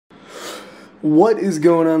What is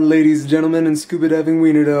going on, ladies, gentlemen, and scuba diving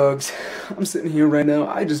wiener dogs? I'm sitting here right now.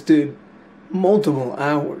 I just did multiple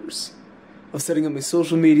hours of setting up my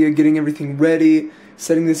social media, getting everything ready,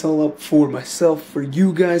 setting this all up for myself, for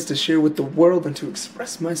you guys to share with the world and to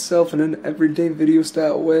express myself in an everyday video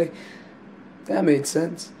style way. That made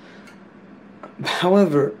sense.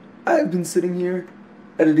 However, I've been sitting here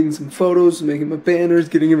editing some photos, making my banners,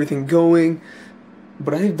 getting everything going,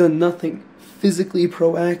 but I've done nothing physically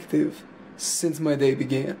proactive since my day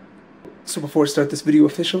began. So before I start this video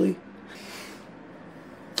officially,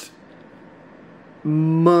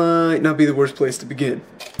 might not be the worst place to begin.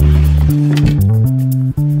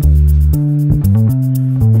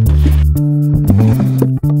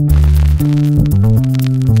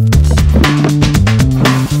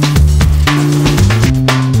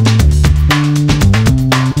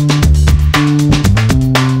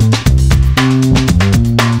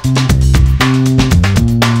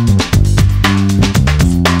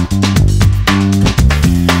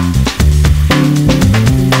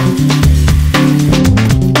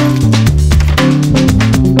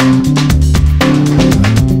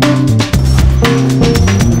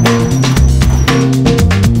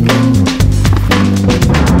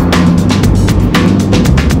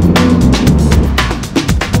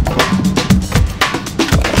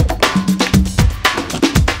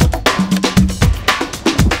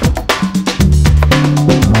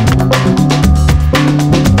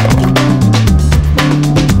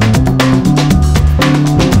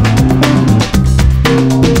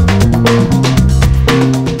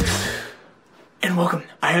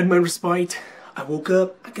 I had my respite, I woke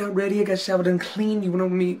up, I got ready, I got showered and clean. You want to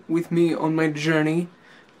meet with me on my journey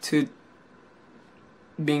to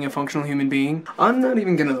being a functional human being? I'm not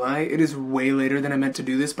even gonna lie, it is way later than I meant to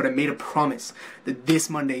do this, but I made a promise that this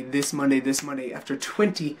Monday, after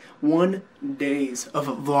 21 days of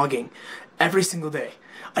vlogging, every single day.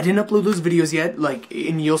 I didn't upload those videos yet,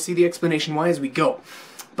 and you'll see the explanation why as we go.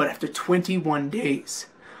 But after 21 days,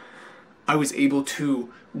 I was able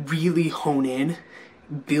to really hone in,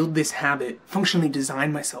 build this habit, functionally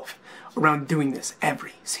design myself around doing this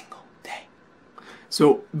every single day.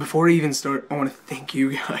 So before I even start, I want to thank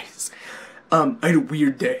you guys. I had a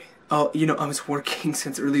weird day. I was working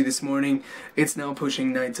since early this morning. It's now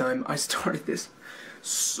pushing nighttime. I started this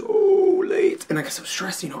so late, and I got so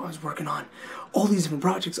stressed. I was working on all these different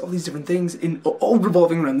projects, all these different things, and all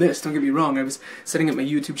revolving around this. Don't get me wrong, I was setting up my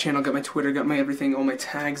YouTube channel, got my Twitter, got my everything, all my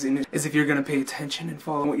tags in it. As if you're gonna pay attention and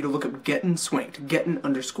follow, I want you to look up Gettin' Swanked,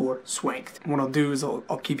 Gettin_Swanked. And what I'll do is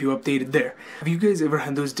I'll keep you updated there. Have you guys ever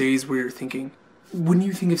had those days where you're thinking, when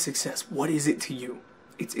you think of success, what is it to you?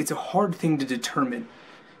 It's a hard thing to determine,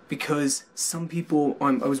 because some people,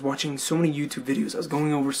 I was watching so many YouTube videos, I was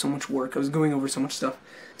going over so much work, I was going over so much stuff,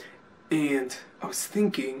 and I was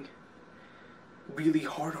thinking really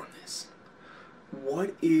hard on this.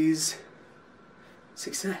 What is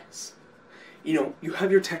success? You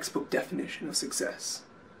have your textbook definition of success.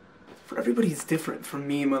 For everybody it's different. For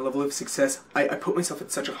me, my level of success, I put myself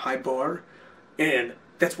at such a high bar, and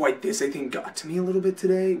that's why this, I think, got to me a little bit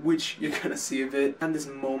today, which you're gonna see a bit. And this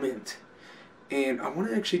moment, and I want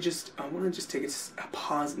to just take a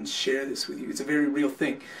pause and share this with you. It's a very real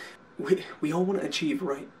thing. We all want to achieve,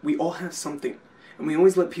 right? We all have something. And we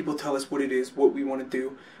always let people tell us what it is, what we want to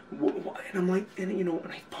do. And I'm like, and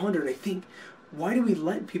I ponder and I think, why do we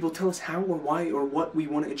let people tell us how or why or what we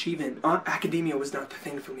want to achieve in? Academia was not the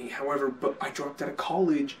thing for me, however, but I dropped out of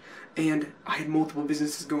college and I had multiple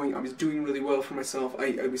businesses going. I was doing really well for myself.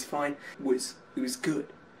 I was fine. It was good.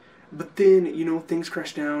 But then, things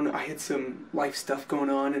crashed down, I had some life stuff going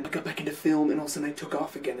on, and I got back into film, and all of a sudden I took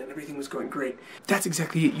off again, and everything was going great. That's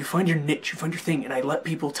exactly it. You find your niche, you find your thing, and I let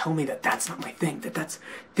people tell me that that's not my thing,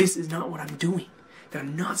 this is not what I'm doing, that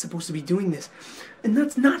I'm not supposed to be doing this. And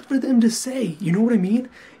that's not for them to say, you know what I mean?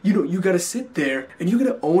 You gotta sit there, and you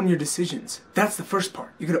gotta own your decisions. That's the first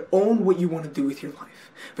part. You gotta own what you want to do with your life.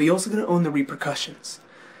 But you also gotta own the repercussions.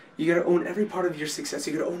 You gotta own every part of your success.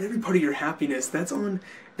 You gotta own every part of your happiness. That's on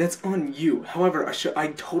you. However, I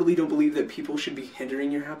totally don't believe that people should be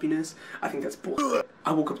hindering your happiness. I think that's bullshit.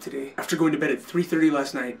 I woke up today after going to bed at 3:30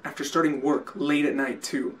 last night, after starting work late at night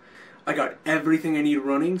too. I got everything I need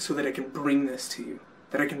running so that I can bring this to you.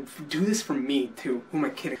 That I can do this for me too. Who am I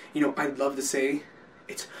kidding? I'd love to say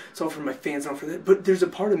it's all for my fans, not for that, but there's a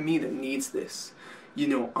part of me that needs this.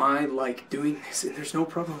 I like doing this, and there's no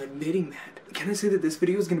problem admitting that. Can I say that this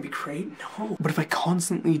video is going to be great? No. But if I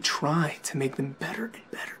constantly try to make them better and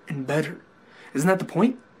better and better, isn't that the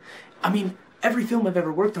point? I mean, every film I've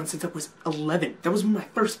ever worked on since I was 11. That was my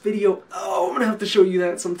first video. Oh, I'm gonna have to show you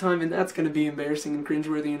that sometime, and that's gonna be embarrassing and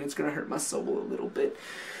cringeworthy, and it's gonna hurt my soul a little bit. But there's a part of me that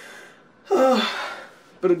needs this. I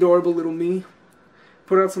But adorable little me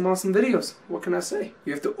put out some awesome videos. What can I say?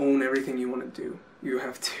 You have to own everything you want to do. You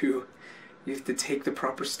have to take the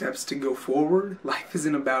proper steps to go forward. Life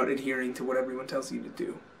isn't about adhering to what everyone tells you to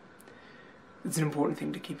do. It's an important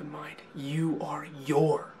thing to keep in mind. You are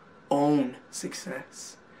your own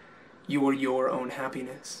success. You are your own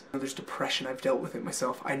happiness. There's depression. I've dealt with it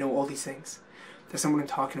myself. I know all these things. That's not what I'm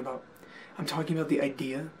talking about. I'm talking about the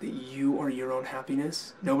idea that you are your own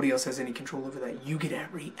happiness. Nobody else has any control over that. You get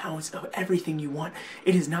every ounce of everything you want.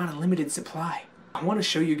 It is not a limited supply. I want to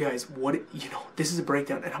show you guys what this is a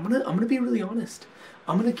breakdown, and I'm gonna be really honest.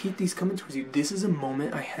 I'm gonna keep these coming towards you. This is a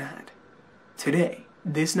moment I had today,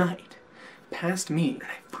 this night, past me, and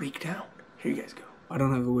I freaked out. Here you guys go. I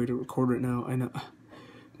don't have a way to record right now. I know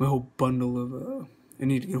my whole bundle of I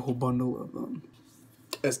need to get a whole bundle of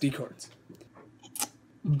SD cards.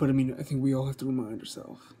 But I mean, I think we all have to remind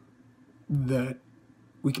ourselves that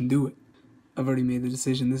we can do it. I've already made the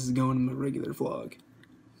decision. This is going in my regular vlog.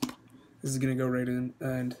 This is gonna go right in,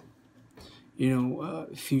 and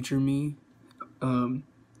future me,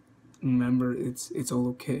 remember, it's all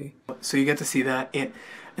okay. So you get to see that, and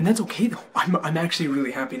that's okay though. I'm actually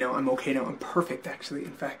really happy now. I'm okay now. I'm perfect actually.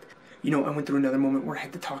 In fact, I went through another moment where I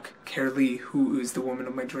had to talk Cara Lee, who is the woman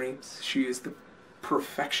of my dreams. She is the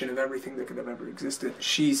perfection of everything that could have ever existed.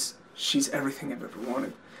 She's everything I've ever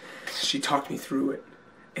wanted. She talked me through it,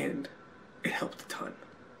 and it helped a ton.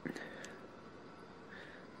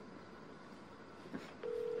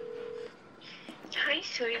 Hi,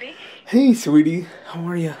 sweetie. Hey, sweetie. How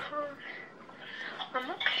are you?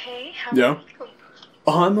 I'm okay. How Yeah. are you?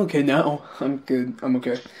 Oh, I'm okay now. I'm good. I'm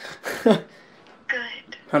okay. Good.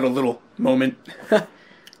 Had a little moment. It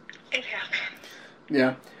happened.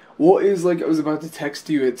 Yeah. Well, it was like I was about to text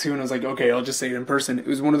you it too, and I was like, okay, I'll just say it in person. It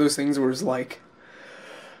was one of those things where it's like,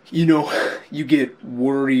 you get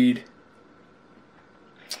worried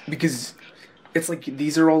because it's like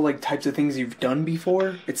these are all like types of things you've done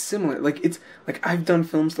before. It's similar. Like it's like I've done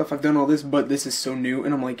film stuff, I've done all this, but this is so new,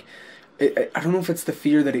 and I'm like, I don't know if it's the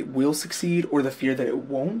fear that it will succeed or the fear that it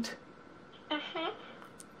won't. Mhm.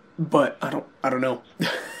 But I don't know.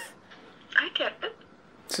 I get it.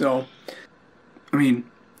 So, I mean,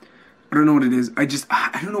 I don't know what it is. I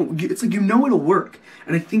don't know. It's like it'll work,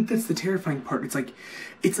 and I think that's the terrifying part. It's like,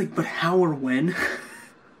 but how or when?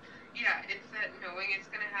 Yeah, it's that knowing it's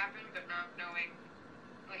gonna happen, but not knowing,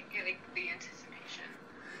 like getting the anticipation.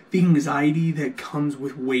 The anxiety that comes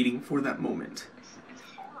with waiting for that moment. It's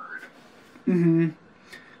hard.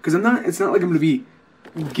 Because it's not like I'm gonna be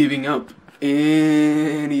giving up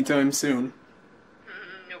anytime soon.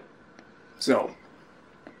 Nope. So,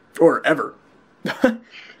 or ever.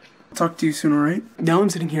 Talk to you soon, alright? Now I'm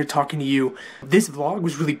sitting here talking to you. This vlog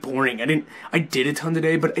was really boring. I did a ton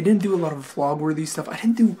today, but I didn't do a lot of vlog-worthy stuff. I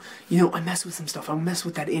didn't do, I messed with some stuff. I messed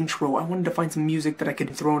with that intro. I wanted to find some music that I could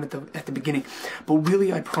throw in at the beginning. But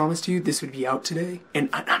really, I promised you this would be out today, and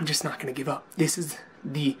I'm just not gonna give up. This is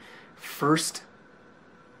the first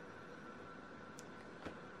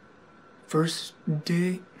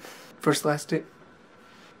last day.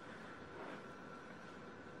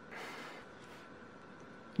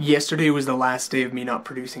 Yesterday was the last day of me not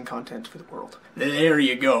producing content for the world. There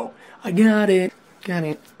you go. I got it. We got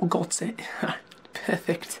it.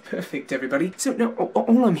 Perfect, everybody. So now,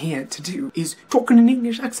 all I'm here to do is talk in an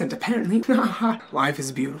English accent, apparently. Life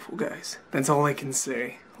is beautiful, guys. That's all I can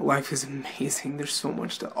say. Life is amazing. There's so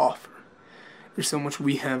much to offer. There's so much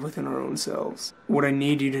we have within our own selves. What I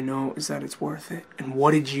need you to know is that it's worth it. And what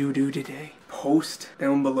did you do today? Post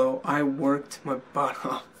down below. I worked my butt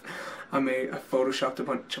off. I photoshopped a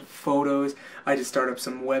bunch of photos. I just started up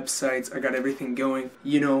some websites. I got everything going.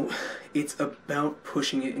 It's about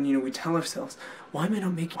pushing it. And we tell ourselves, why am I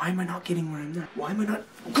not getting where I'm at? Why am I not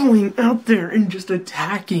going out there and just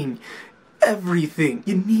attacking everything?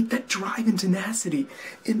 You need that drive and tenacity.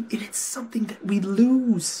 And it's something that we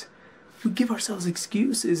lose. We give ourselves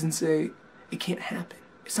excuses and say, it can't happen.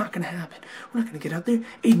 It's not going to happen. We're not going to get out there.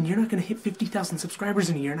 Aiden, you're not going to hit 50,000 subscribers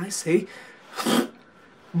in a year. And I say,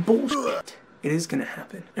 bullshit. It is gonna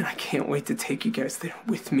happen, and I can't wait to take you guys there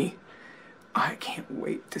with me. I can't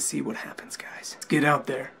wait to see what happens, guys. Let's get out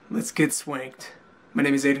there. Let's get swanked. My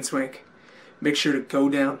name is Aiden Swank. Make sure to go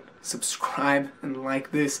down, subscribe, and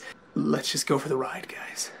like this. Let's just go for the ride,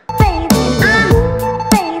 guys.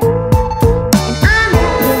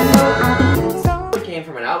 It came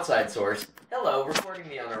from an outside source. Hello, recording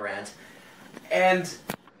me on a rant. And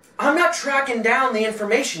I'm not tracking down the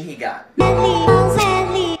information he got.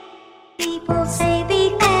 People say